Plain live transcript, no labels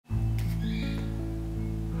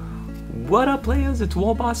What up, players? It's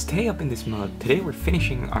Warboss Tay up in this mug. Today we're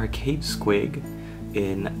finishing our Cave Squig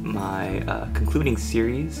in my concluding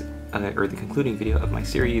series, or the concluding video of my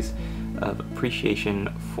series of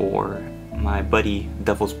appreciation for my buddy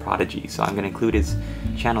Devil's Prodigy. So I'm going to include his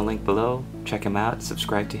channel link below. Check him out,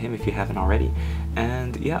 subscribe to him if you haven't already.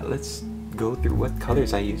 And yeah, let's go through what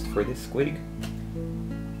colors I used for this squig.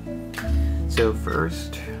 So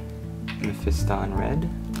first, Mephiston Red.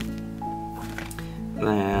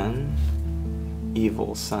 Then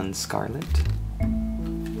Evil Sun Scarlet.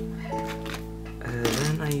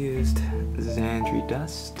 Then I used Xandri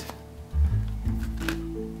Dust,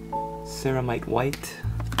 Ceramite White,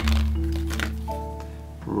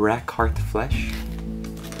 Rackheart Flesh,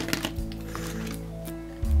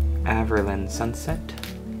 Averlin Sunset,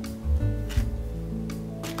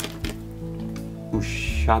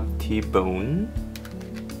 Ushabti Bone,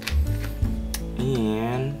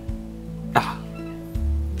 and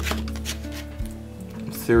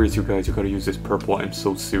serious, you guys, you gotta use this purple. I'm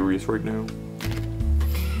so serious right now.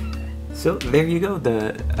 So there you go.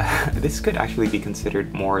 This could actually be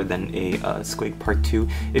considered more than a squig part 2.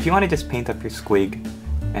 If you want to just paint up your squig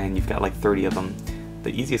and you've got like 30 of them,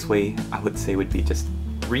 the easiest way I would say would be just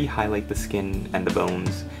re-highlight the skin and the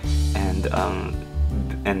bones, and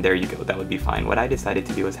there you go. That would be fine. What I decided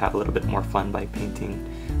to do is have a little bit more fun by painting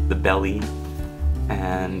the belly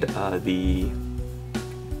and the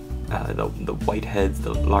white heads,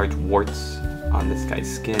 the large warts on this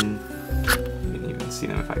guy's skin. You can even see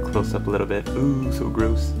them if I close up a little bit. Ooh, so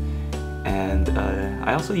gross. And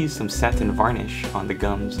I also used some satin varnish on the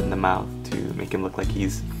gums and the mouth to make him look like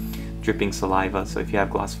he's dripping saliva. So if you have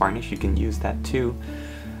gloss varnish, you can use that too.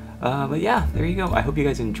 But yeah, there you go. I hope you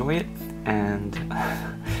guys enjoy it. And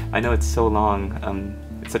I know it's so long.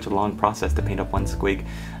 It's such a long process to paint up one squig.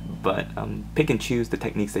 But pick and choose the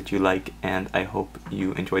techniques that you like, and I hope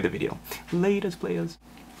you enjoy the video. Laters, players!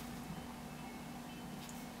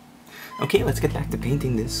 Okay, let's get back to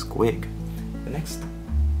painting this squig. The next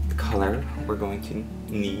color we're going to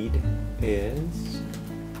need is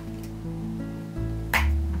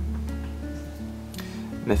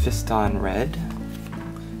Mephiston Red,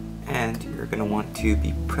 and you're going to want to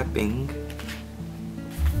be prepping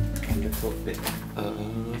a little bit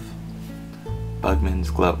of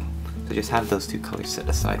Bugman's Glow. So just have those two colors set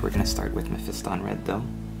aside. We're going to start with Mephiston Red though.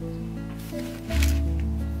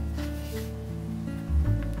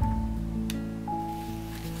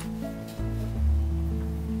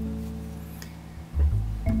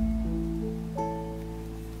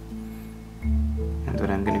 And what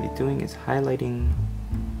I'm going to be doing is highlighting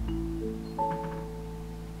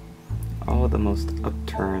all the most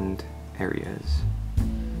upturned areas.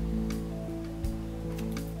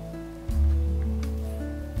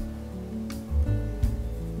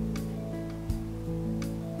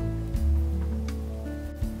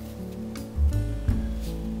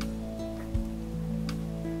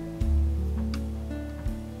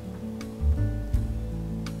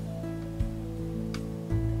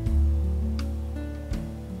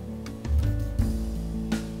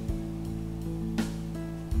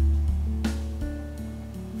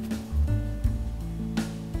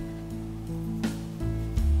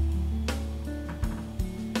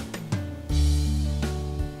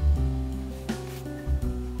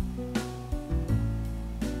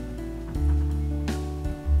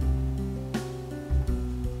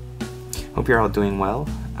 Hope you're all doing well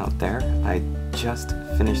out there. I just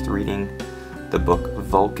finished reading the book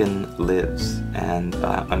Vulcan Lives, and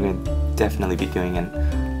I'm going to definitely be doing an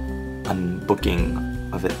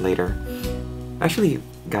unbooking of it later. I actually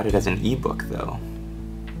got it as an ebook though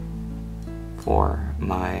for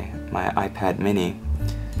my iPad mini.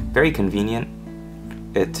 Very convenient.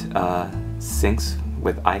 It syncs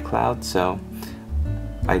with iCloud, so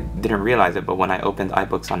I didn't realize it, but when I opened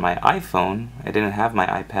iBooks on my iPhone, I didn't have my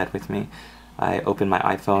iPad with me. I opened my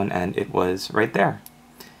iPhone and it was right there.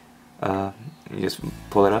 You just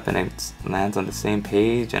pull it up and it lands on the same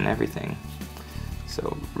page and everything.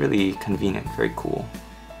 So really convenient, very cool.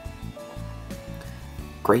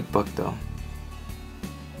 Great book though.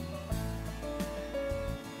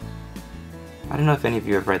 I don't know if any of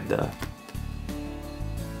you have read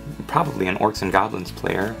probably an Orcs and Goblins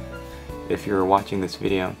player, if you're watching this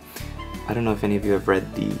video. I don't know if any of you have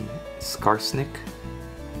read the Skarsnik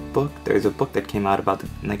book. There's a book that came out about the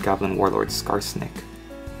Night Goblin Warlord Skarsnik,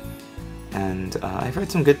 and I've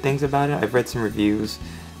heard some good things about it. I've read some reviews,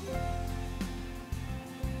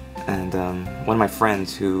 and one of my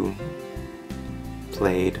friends who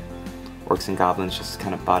played Orcs and Goblins just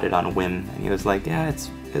kind of bought it on a whim, and he was like, yeah,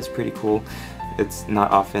 it's pretty cool. It's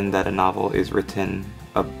not often that a novel is written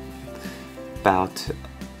about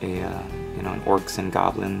you know, an orcs and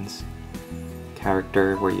goblins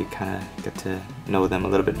character where you kind of get to know them a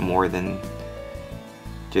little bit more than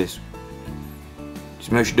just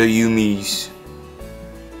smash the Yumis.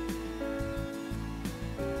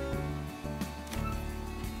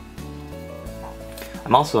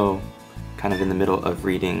 I'm also kind of in the middle of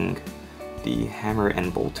reading the Hammer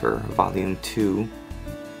and Bolter Volume 2,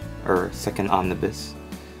 or second omnibus,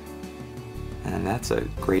 and that's a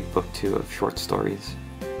great book too of short stories.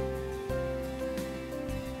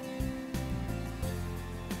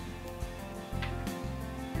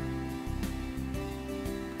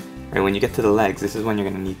 Right, when you get to the legs, this is when you're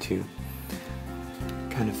going to need to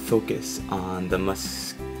kind of focus on the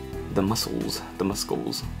muscles.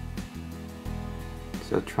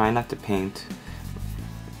 So try not to paint,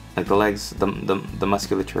 like the legs, the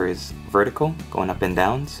musculature is vertical, going up and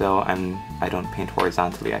down, so I don't paint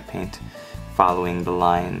horizontally, I paint following the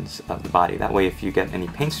lines of the body. That way if you get any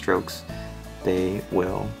paint strokes, they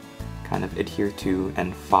will kind of adhere to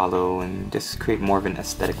and follow and just create more of an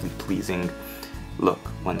aesthetically pleasing look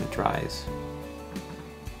when it dries.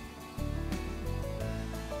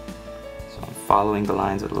 So I'm following the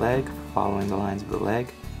lines of the leg, following the lines of the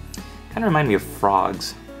leg. Kind of remind me of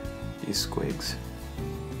frogs, these squigs.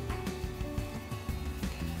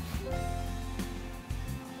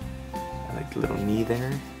 I like the little knee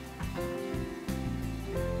there.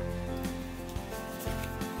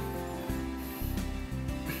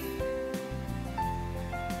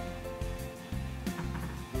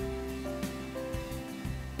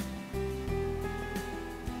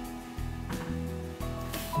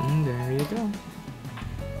 And there you go.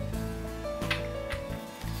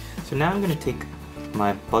 So now I'm going to take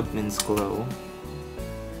my Bugman's Glow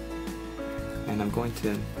and I'm going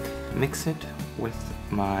to mix it with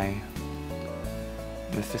my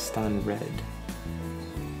Mephiston Red.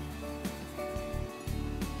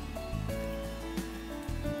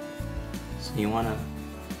 So you want to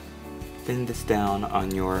thin this down on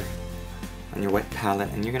your wet palette,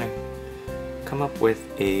 and you're going to come up with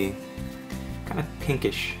a kind of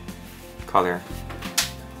pinkish color.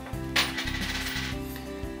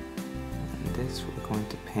 And this we're going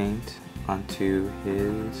to paint onto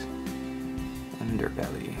his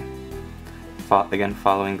underbelly. Again,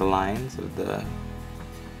 following the lines of the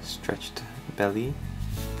stretched belly.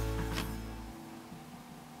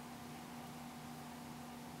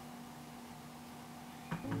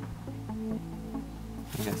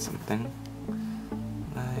 I got something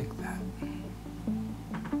like that.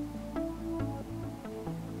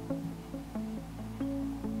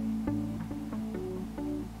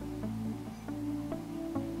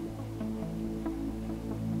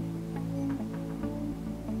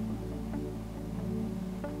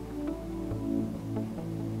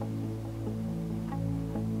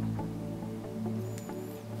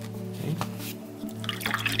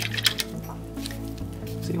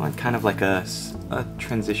 So you want kind of like a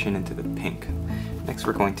transition into the pink. Next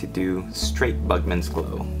we're going to do straight Bugman's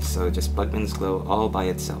Glow. So just Bugman's Glow all by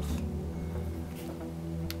itself.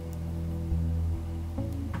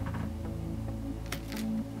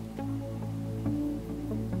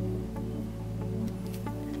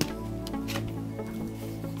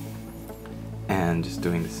 And just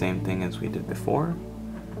doing the same thing as we did before.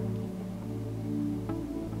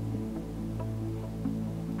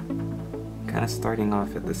 Kind of starting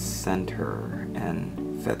off at the center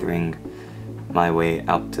and feathering my way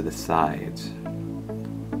out to the sides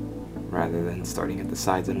rather than starting at the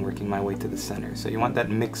sides and working my way to the center. So you want that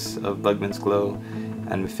mix of Bugman's Glow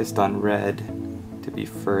and Mephiston Red to be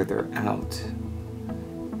further out,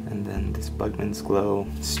 and then this Bugman's Glow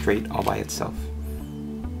straight all by itself.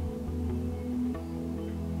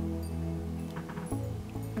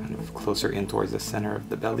 Kind of closer in towards the center of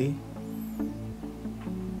the belly.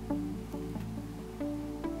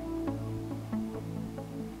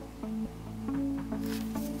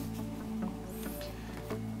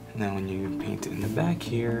 Now when you paint it in the back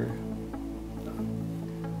here,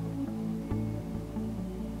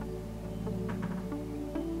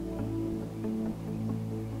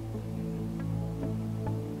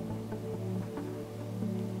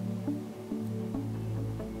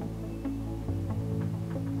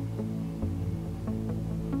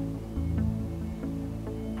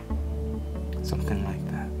 something like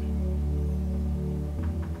that.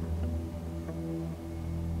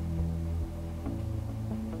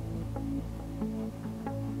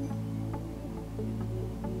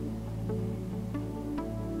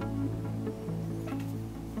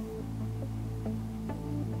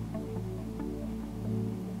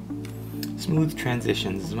 Smooth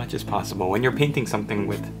transitions as much as possible. When you're painting something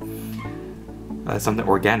with something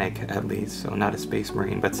organic at least, so not a space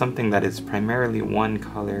marine, but something that is primarily one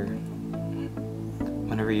color.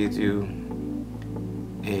 Whenever you do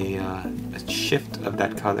a shift of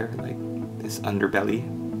that color, like this underbelly,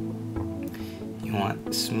 you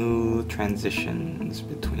want smooth transitions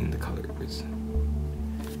between the colors.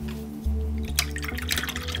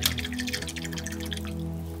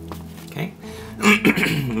 Okay,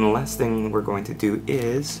 and the last thing we're going to do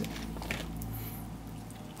is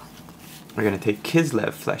we're going to take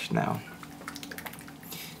Kislev flesh now.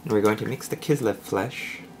 And we're going to mix the Kislev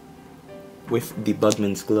flesh with the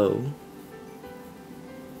Bugman's Glow.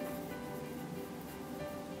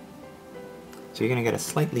 So you're going to get a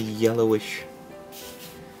slightly yellowish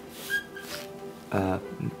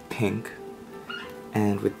pink.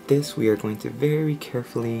 And with this we are going to very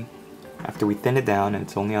carefully, after we thin it down and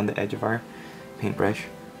it's only on the edge of our paintbrush,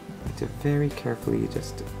 to very carefully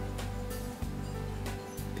just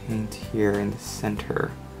paint here in the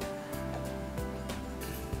center.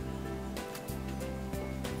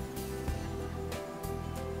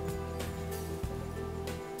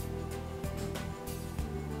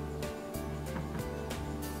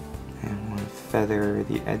 And want to feather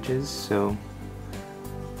the edges so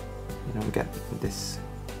you don't get this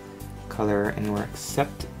color anywhere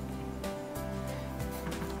except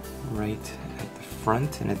right at the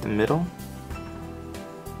front and at the middle.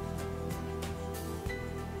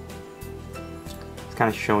 It's kind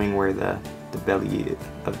of showing where the belly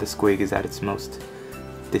of the squig is at its most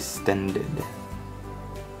distended.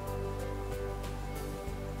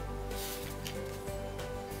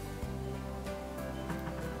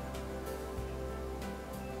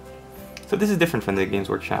 So this is different from the Games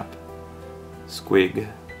Workshop squig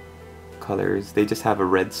colors. They just have a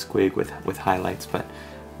red squig with highlights, but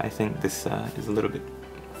I think this is a little bit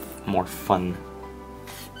more fun.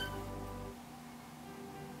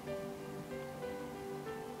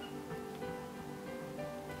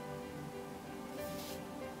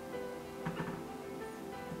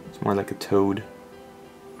 It's more like a toad.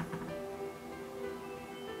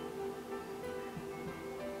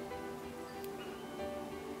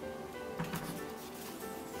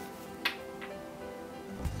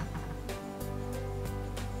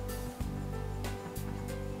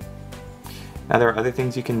 Now there are other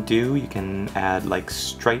things you can do. You can add like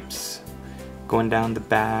stripes going down the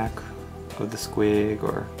back of the squig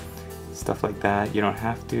or stuff like that. You don't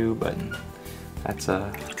have to, but that's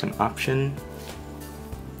an option.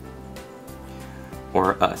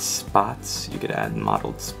 Or spots. You could add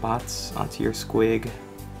mottled spots onto your squig.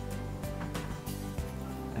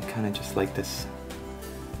 I kind of just like this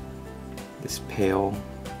pale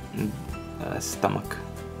stomach.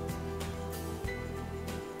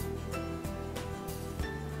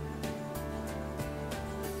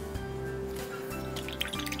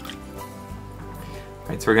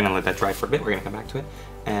 Right, so we're going to let that dry for a bit. We're going to come back to it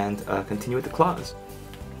and continue with the claws.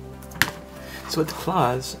 So with the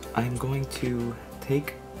claws, I'm going to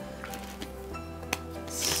take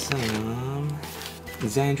some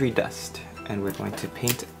Xandri dust and we're going to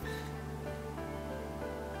paint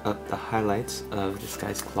up the highlights of this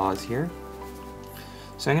guy's claws here.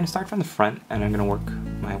 So I'm going to start from the front and I'm going to work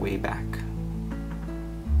my way back.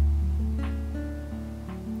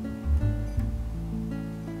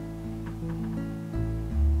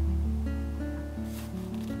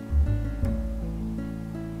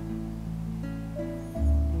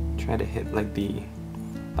 Try to hit like the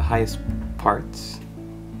highest parts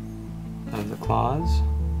of the claws.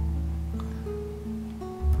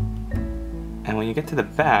 And when you get to the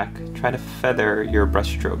back, try to feather your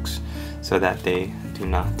brush strokes so that they do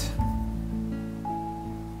not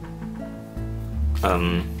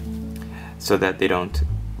so that they don't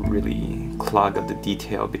really clog up the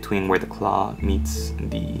detail between where the claw meets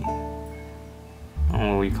the, I don't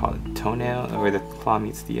know what we call it, toenail, or where the claw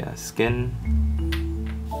meets the skin.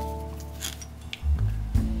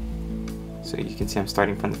 So you can see I'm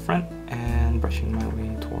starting from the front and brushing my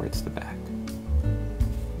way towards the back.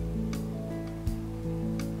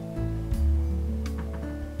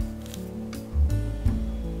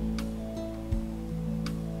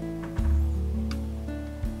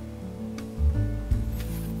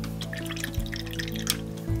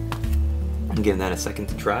 And give that a second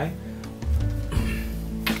to dry.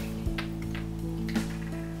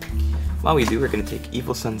 While we do, we're going to take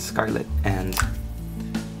Evil Sun Scarlet and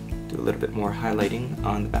do a little bit more highlighting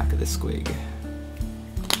on the back of the squig.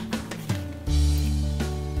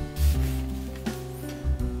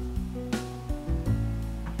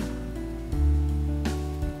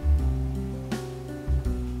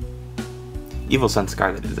 Evil Sun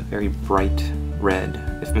Scarlet is a very bright red.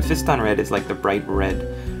 If Mephiston Red is like the bright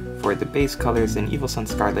red for the base colors, then Evil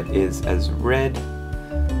Sunz Scarlet is as red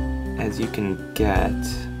as you can get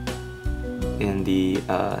in the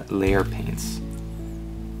layer paints.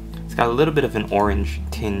 It's got a little bit of an orange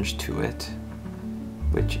tinge to it,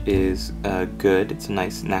 which is good. It's a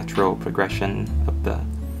nice natural progression of the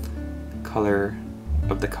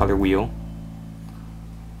color wheel.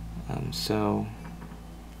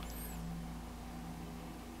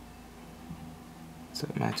 So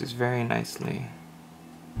it matches very nicely.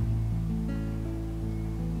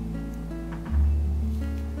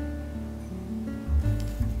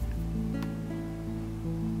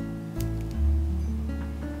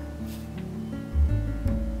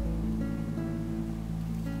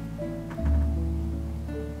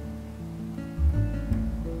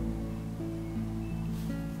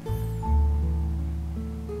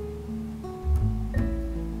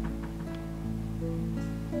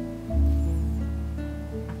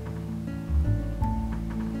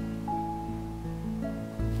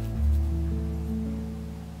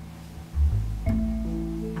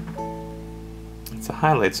 It's a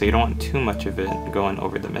highlight, so you don't want too much of it going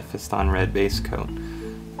over the Mephiston red base coat.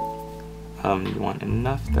 You want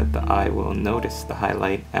enough that the eye will notice the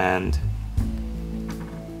highlight and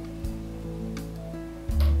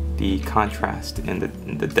the contrast in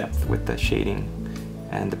the depth with the shading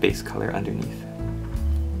and the base color underneath.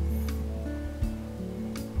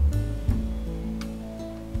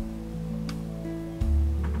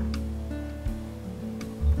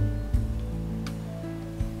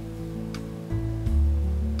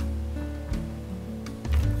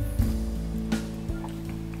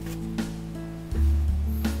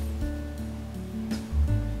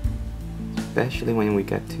 Especially when we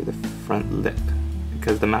get to the front lip,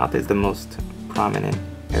 because the mouth is the most prominent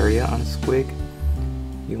area on a squig.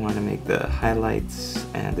 You want to make the highlights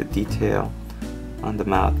and the detail on the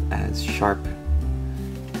mouth as sharp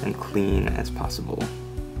and clean as possible.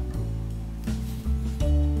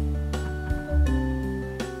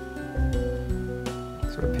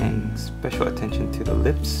 So we're paying special attention to the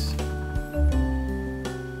lips.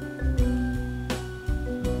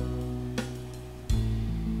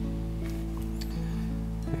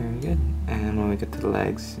 Very good. And when we get to the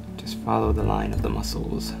legs, just follow the line of the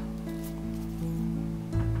muscles.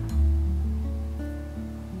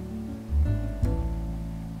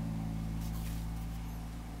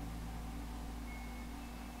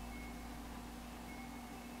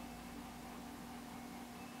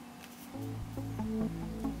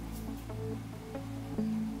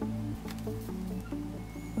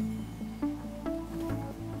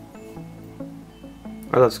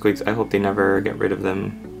 I love squigs. I hope they never get rid of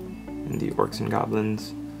them in the Orcs and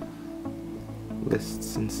Goblins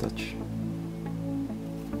lists and such.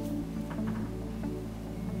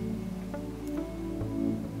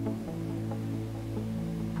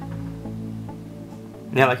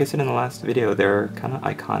 Yeah, like I said in the last video, they're kind of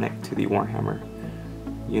iconic to the Warhammer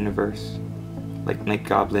universe. Like Night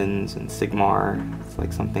Goblins and Sigmar, it's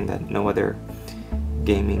like something that no other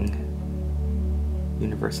gaming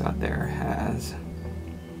universe out there has.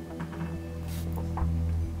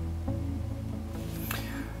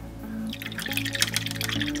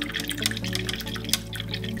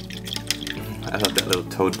 I love that little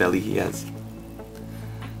toad belly he has.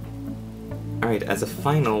 Alright, as a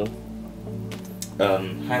final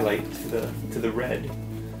highlight to the red,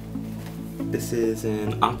 this is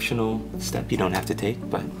an optional step you don't have to take,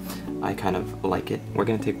 but I kind of like it. We're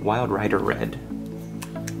going to take Wild Rider Red,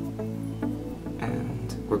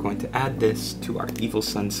 and we're going to add this to our Evil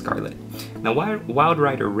Sunz Scarlet. Now Wild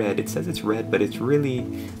Rider Red, it says it's red, but it's really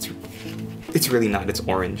not. It's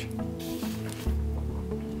orange.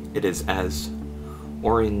 It is as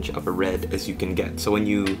orange of a red as you can get. So when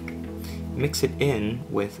you mix it in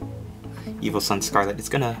with Evil Sunz Scarlet, it's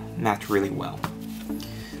gonna match really well.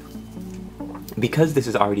 Because this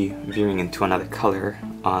is already veering into another color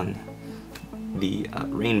on the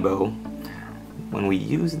rainbow, when we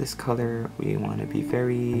use this color, we want to be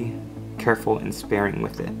very careful and sparing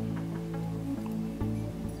with it.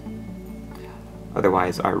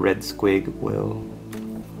 Otherwise, our red squig will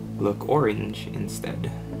look orange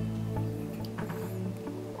instead.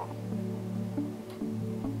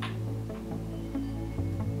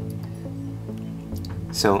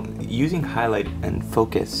 So using highlight and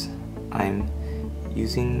focus, I'm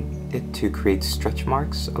using it to create stretch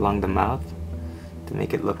marks along the mouth to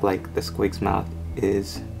make it look like the squig's mouth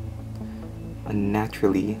is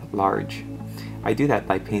unnaturally large. I do that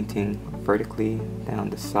by painting vertically down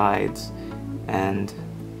the sides and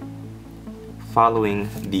following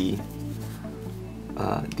the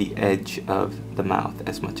edge of the mouth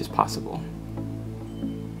as much as possible.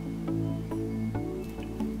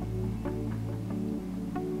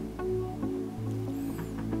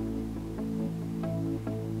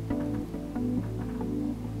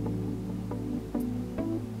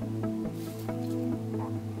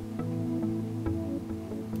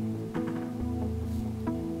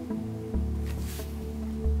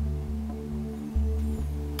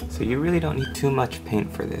 So you really don't need too much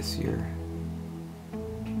paint for this. You're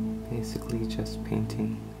basically just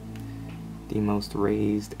painting the most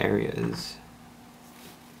raised areas.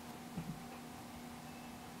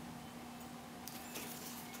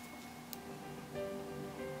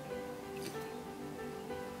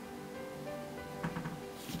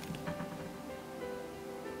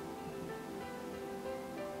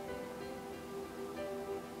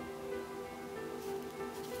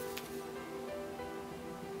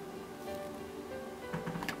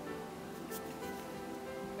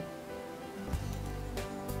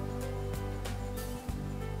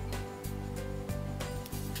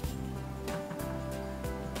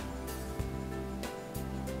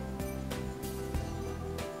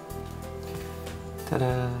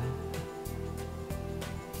 Ta-da!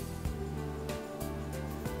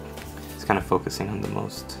 Just kind of focusing on the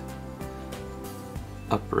most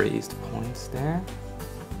upraised points there.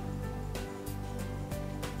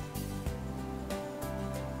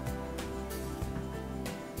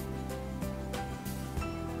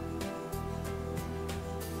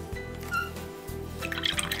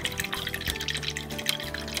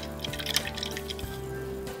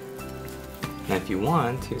 Now if you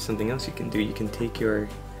want, here's something else you can do. You can take your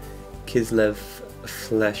Kislev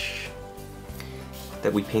flesh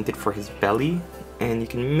that we painted for his belly, and you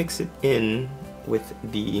can mix it in with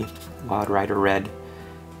the Wild Rider Red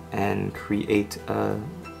and create a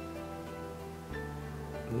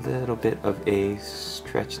little bit of a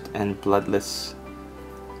stretched and bloodless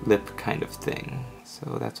lip kind of thing.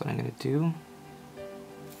 So that's what I'm gonna do.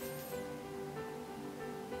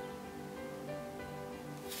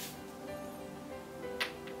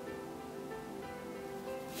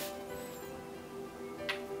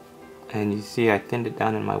 And you see I thinned it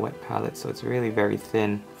down in my wet palette, so it's really very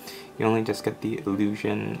thin. You only just get the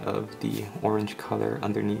illusion of the orange color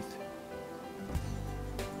underneath.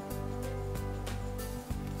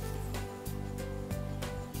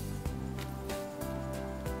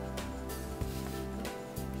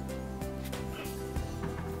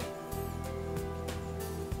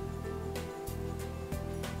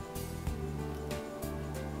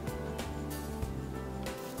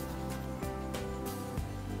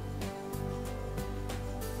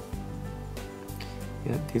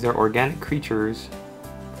 Yeah, these are organic creatures.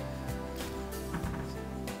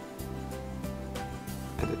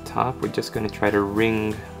 At the top, we're just going to try to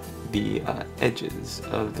ring the edges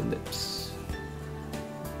of the lips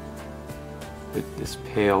with this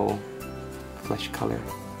pale flesh color.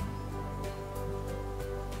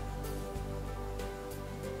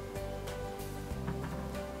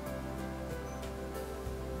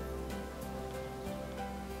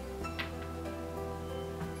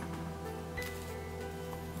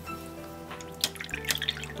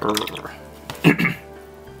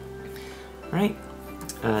 Alright,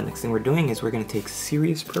 next thing we're doing is we're gonna take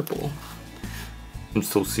Serious Purple. I'm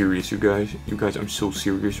so serious, you guys. You guys, I'm so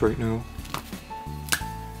serious right now.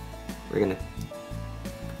 We're gonna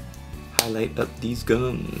highlight up these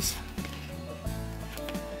gums.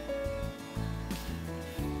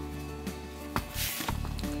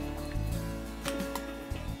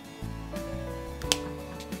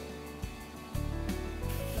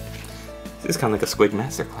 This is kind of like a Squig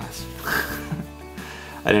masterclass.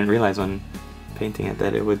 I didn't realize when painting it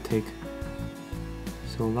that it would take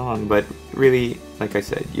so long, but really, like I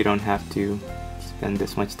said, you don't have to spend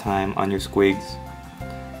this much time on your squigs.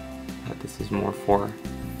 This is more for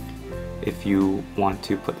if you want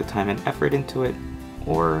to put the time and effort into it,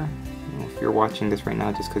 or you know, if you're watching this right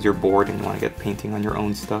now just because you're bored and you want to get painting on your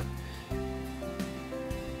own stuff.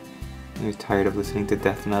 You're tired of listening to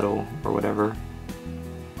death metal or whatever.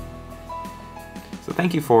 So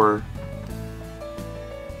thank you for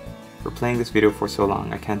playing this video for so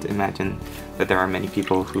long. I can't imagine that there are many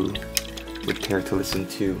people who would care to listen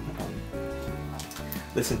to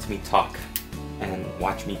me talk and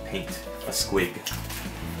watch me paint a squig,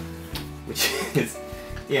 which is,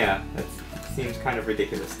 yeah, that seems kind of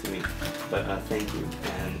ridiculous to me. But thank you,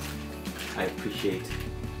 and I appreciate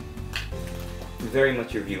very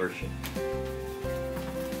much your viewership.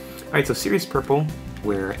 Alright, so Serious Purple,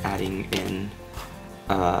 we're adding in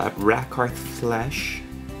Rakarth Flesh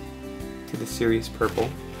to the Serious Purple.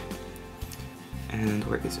 And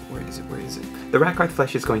where is it? Where is it? Where is it? The Rakarth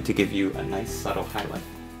Flesh is going to give you a nice subtle highlight.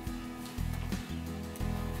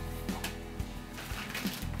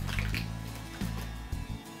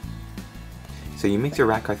 So you mix your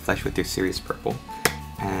Rakarth Flesh with your Serious Purple,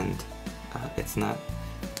 and it's not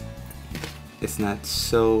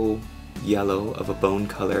so yellow of a bone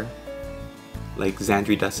color. Like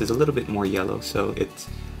Xandri Dust is a little bit more yellow, so it's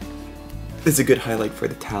a good highlight for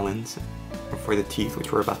the talons. for the teeth,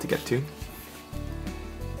 which we're about to get to.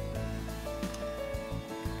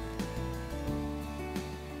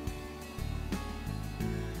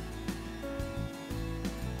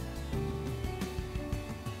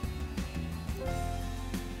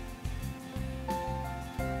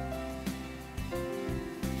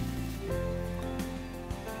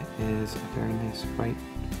 It is a very nice bright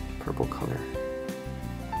purple color.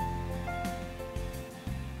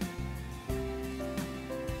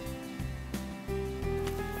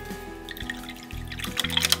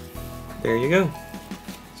 There you go.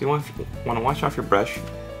 So you want to wash off your brush.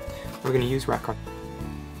 We're going to use Rakarth.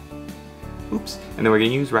 Oops. And then we're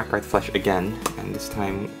going to use Rakarth Flesh again, and this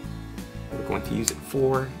time we're going to use it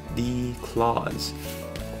for the claws.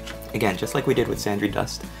 Again, just like we did with Sandry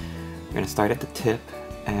Dust, we're going to start at the tip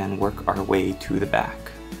and work our way to the back.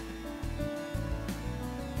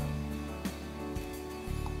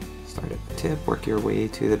 Start at the tip, work your way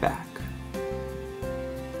to the back.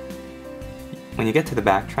 When you get to the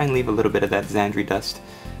back, try and leave a little bit of that Sandry Dust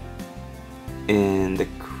in the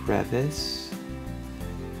crevice.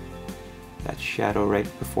 That shadow right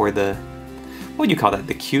before the, what would you call that,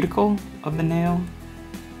 the cuticle of the nail?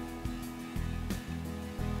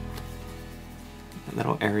 That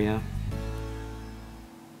little area.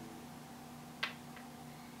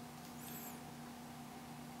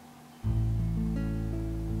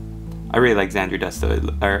 I really like Sandry Dust, though.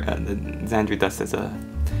 The Sandry Dust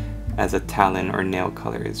as a talon or nail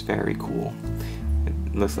color is very cool.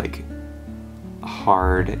 It looks like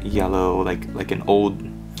hard yellow, like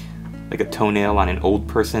a toenail on an old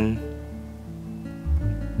person.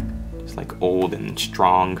 Just like old and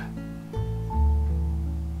strong.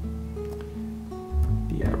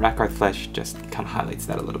 The Rakarth Flesh just kind of highlights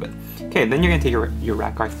that a little bit. Okay, then you're going to take your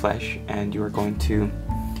Rakarth Flesh and you are going to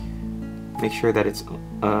make sure that it's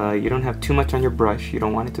you don't have too much on your brush. You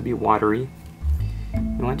don't want it to be watery.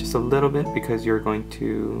 You want just a little bit because you're going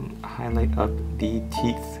to highlight up the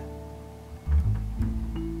teeth.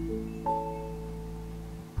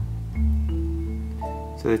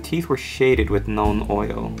 So the teeth were shaded with known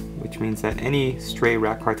oil, which means that any stray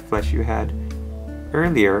Rakarth Flesh you had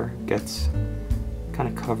earlier gets kind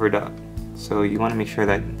of covered up. So you want to make sure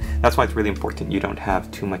that's why it's really important you don't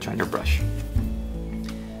have too much on your brush.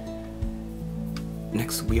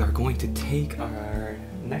 Next, we are going to take our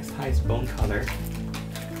next highest bone color,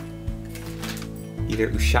 either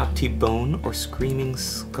Ushapti Bone or Screaming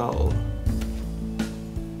Skull.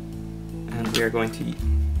 And we are going to,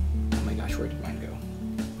 oh my gosh, where did mine go?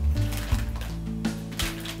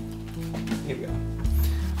 Here we go.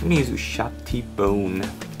 I'm going to use Ushapti Bone.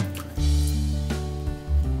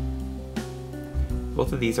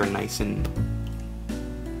 Both of these are nice and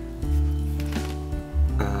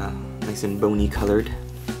bony colored,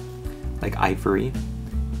 like ivory,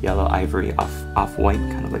 yellow ivory off white,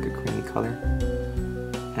 kind of like a creamy color.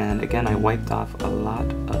 And again, I wiped off a lot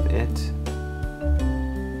of it.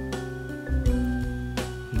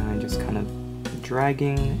 Now I'm just kind of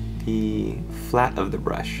dragging the flat of the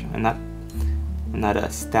brush. I'm not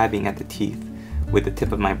stabbing at the teeth with the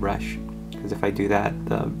tip of my brush, because if I do that,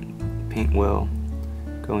 the paint will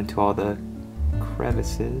go into all the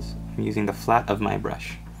crevices. I'm using the flat of my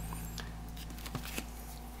brush.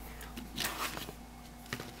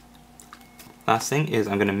 Last thing is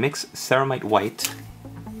I'm going to mix Ceramite White.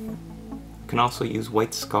 You can also use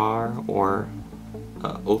White Scar or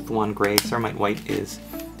Oathwan Grey. Ceramite White is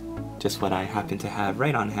just what I happen to have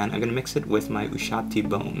right on hand. I'm going to mix it with my Ushapti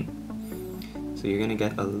Bone. So you're going to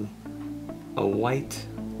get a whitish,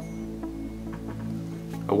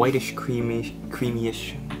 creamyish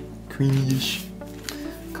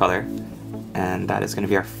color. And that is going to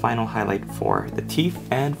be our final highlight for the teeth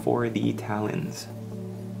and for the talons.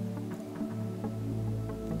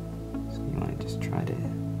 Try to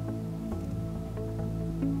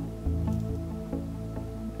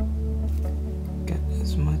get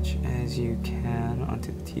as much as you can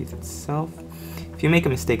onto the teeth itself. If you make a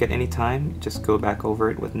mistake at any time, just go back over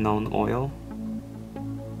it with known oil.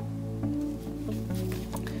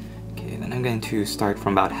 Okay, then I'm going to start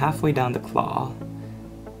from about halfway down the claw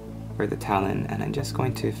or the talon, and I'm just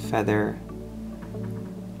going to feather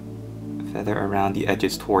around the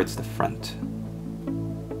edges towards the front.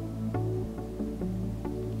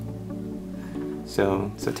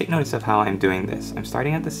 So take notice of how I'm doing this. I'm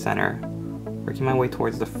starting at the center, working my way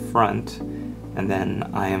towards the front, and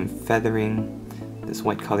then I am feathering this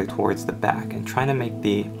white color towards the back and trying to make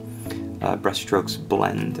the brush strokes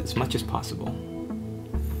blend as much as possible.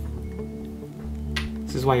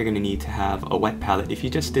 This is why you're going to need to have a wet palette. If you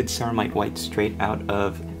just did Ceramite White straight out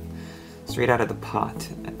of the pot,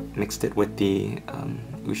 mixed it with the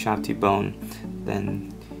ushabti bone,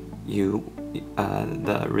 then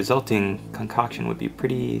the resulting concoction would be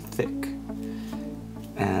pretty thick,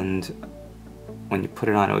 and when you put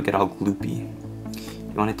it on, it would get all gloopy.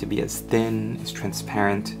 You want it to be as thin, as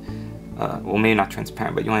transparent, well, maybe not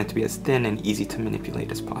transparent, but you want it to be as thin and easy to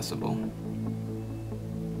manipulate as possible.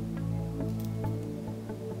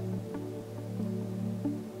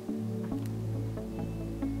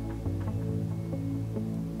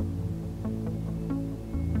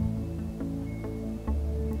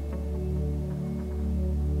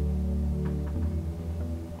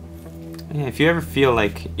 Yeah, if you ever feel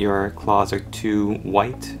like your claws are too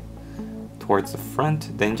white towards the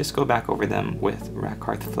front, then just go back over them with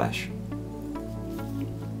Rakarth Flesh.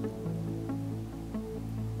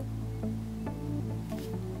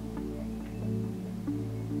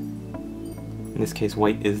 In this case,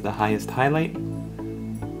 white is the highest highlight.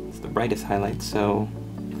 It's the brightest highlight, so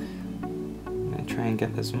I'm going to try and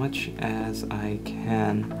get as much as I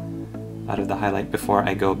can out of the highlight before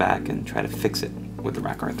I go back and try to fix it with the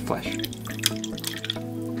Rakarth Flesh.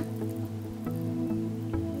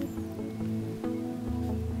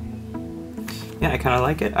 Yeah, I kind of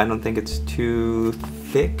like it. I don't think it's too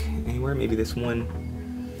thick anywhere. Maybe this one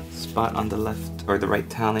spot on the left or the right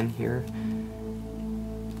talon here.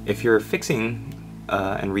 If you're fixing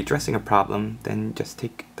and redressing a problem, then just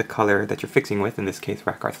take the color that you're fixing with, in this case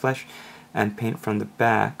Rakarth Flesh, and paint from the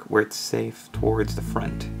back where it's safe towards the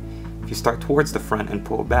front. If you start towards the front and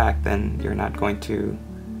pull back, then you're not going to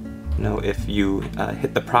know if you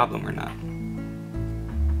hit the problem or not.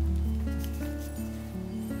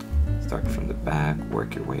 Start from the back,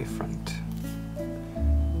 work your way front.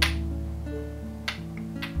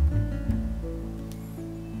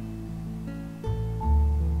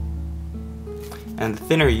 And the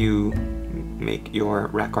thinner you make your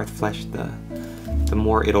Rakarth Flesh, the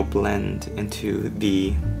more it'll blend into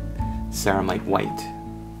the ceramite white.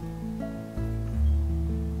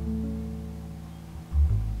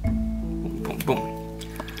 Boom, boom, boom.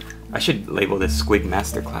 I should label this Squig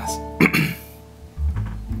Masterclass.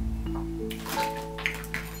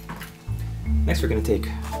 Next we're going to take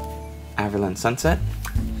Averland Sunset.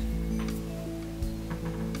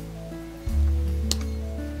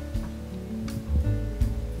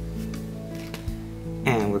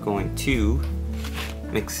 And we're going to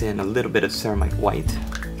mix in a little bit of ceramite white.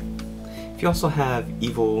 If you also have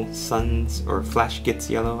Evil Suns or Flash Gits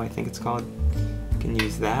Yellow, I think it's called, you can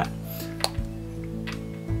use that.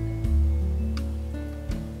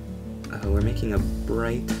 We're making a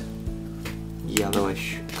bright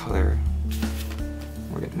yellowish color.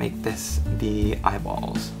 We're going to make this the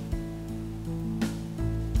eyeballs.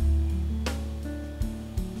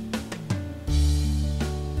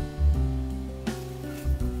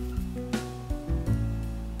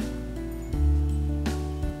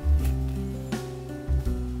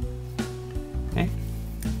 Okay.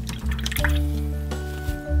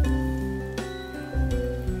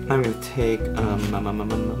 I'm going to take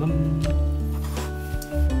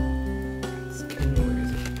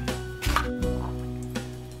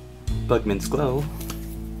Bugman's Glow.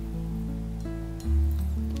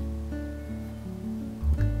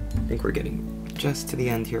 I think we're getting just to the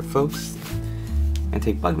end here, folks. And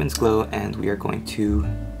take Bugman's Glow, and we are going to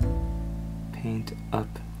paint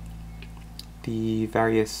up the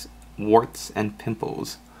various warts and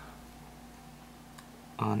pimples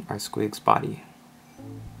on our Squig's body.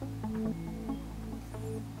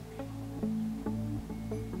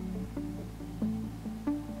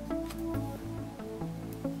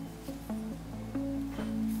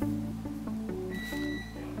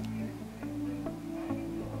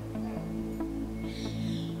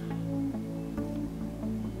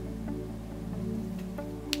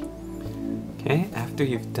 Okay, after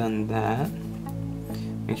you've done that,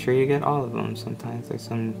 make sure you get all of them. Sometimes there's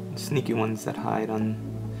some sneaky ones that hide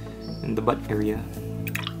in the butt area.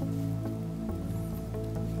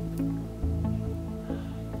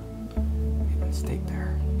 Stay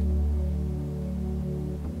there.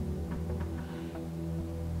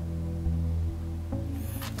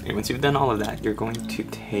 Okay, once you've done all of that, you're going to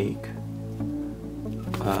take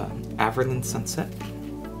Averland Sunset.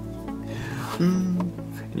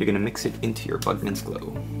 And you're going to mix it into your Bugman's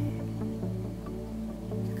Glow.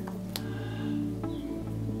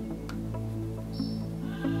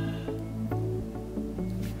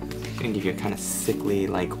 It's going to give you a kind of sickly,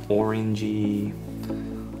 like orangey,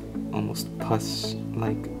 almost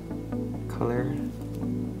pus-like color.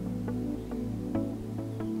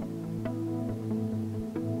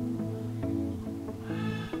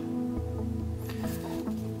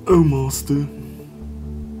 Oh, master.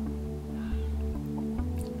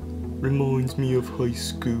 Reminds me of high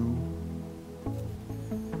school.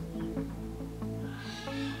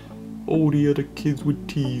 All the other kids would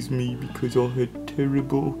tease me because I had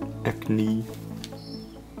terrible acne.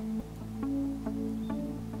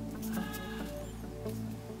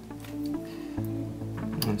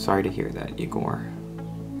 I'm sorry to hear that, Igor.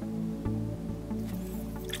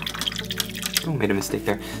 Oh, made a mistake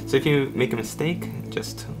there. So if you make a mistake,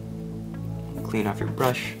 just clean off your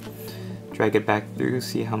brush, drag it back through,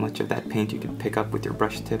 see how much of that paint you can pick up with your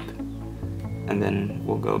brush tip, and then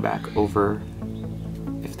we'll go back over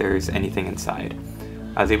if there's anything inside.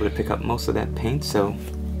 I was able to pick up most of that paint, so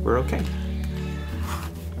we're okay.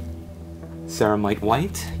 Ceramite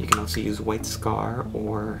white, you can also use white scar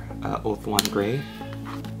or Oath Wand gray.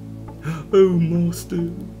 Oh, master,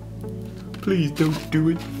 please don't do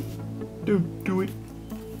it. Don't do it.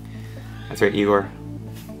 That's right, Igor.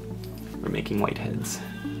 We're making white heads.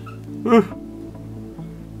 Oh,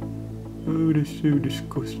 that's so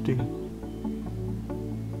disgusting.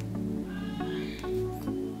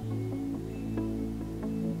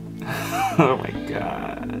 Oh my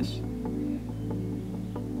gosh.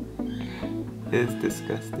 It's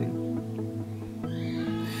disgusting.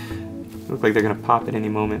 Look like they're gonna pop at any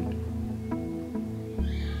moment.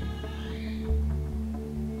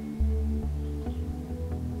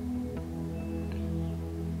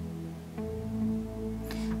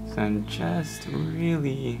 So I'm just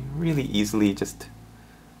really easily just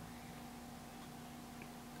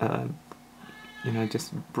you know,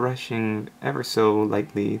 just brushing ever so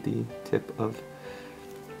lightly the tip of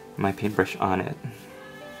my paintbrush on it.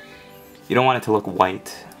 You don't want it to look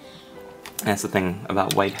white. That's the thing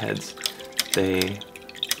about white heads. They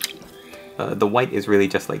the white is really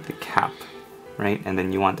just like the cap, right? And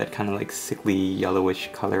then you want that kind of like sickly yellowish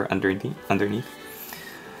color underneath.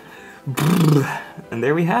 And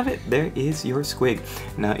there we have it. There is your squig.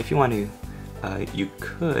 Now if you want to, you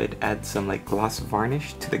could add some like gloss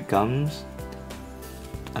varnish to the gums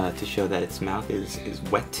to show that its mouth is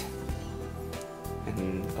wet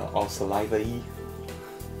and all saliva-y.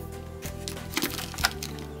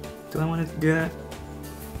 Do I want to do that?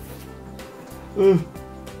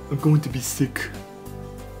 I'm going to be sick.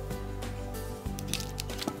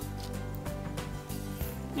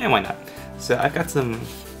 Yeah, why not? So I've got some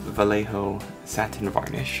Vallejo satin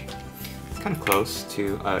varnish. It's kind of close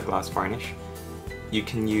to gloss varnish. You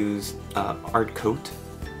can use Art Coat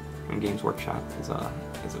from Games Workshop is a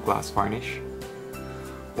gloss varnish,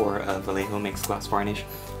 or Vallejo makes gloss varnish.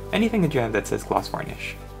 Anything that you have that says gloss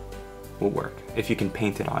varnish will work if you can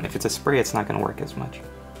paint it on. If it's a spray, it's not going to work as much.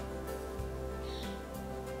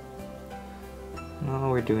 And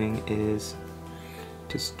all we're doing is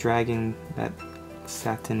just dragging that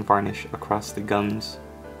satin varnish across the gums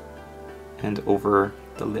and over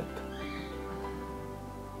the lip.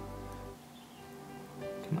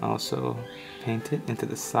 You can also paint it into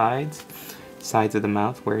the sides of the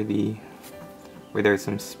mouth where there's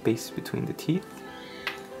some space between the teeth.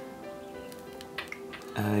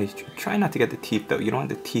 Try not to get the teeth though. You don't want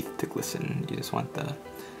the teeth to glisten. You just want the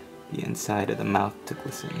inside of the mouth to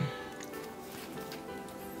glisten.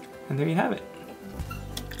 And there you have it.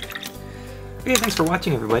 Okay, thanks for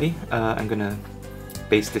watching, everybody. I'm gonna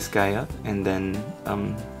base this guy up and then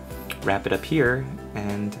wrap it up here.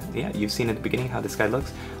 And yeah, you've seen at the beginning how this guy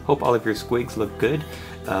looks. Hope all of your squigs look good.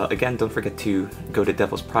 Again, don't forget to go to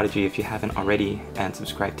Devil's Prodigy if you haven't already and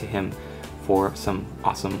subscribe to him for some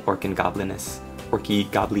awesome orky goblininess.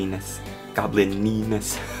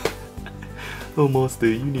 Oh, master,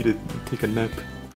 you need to take a nap.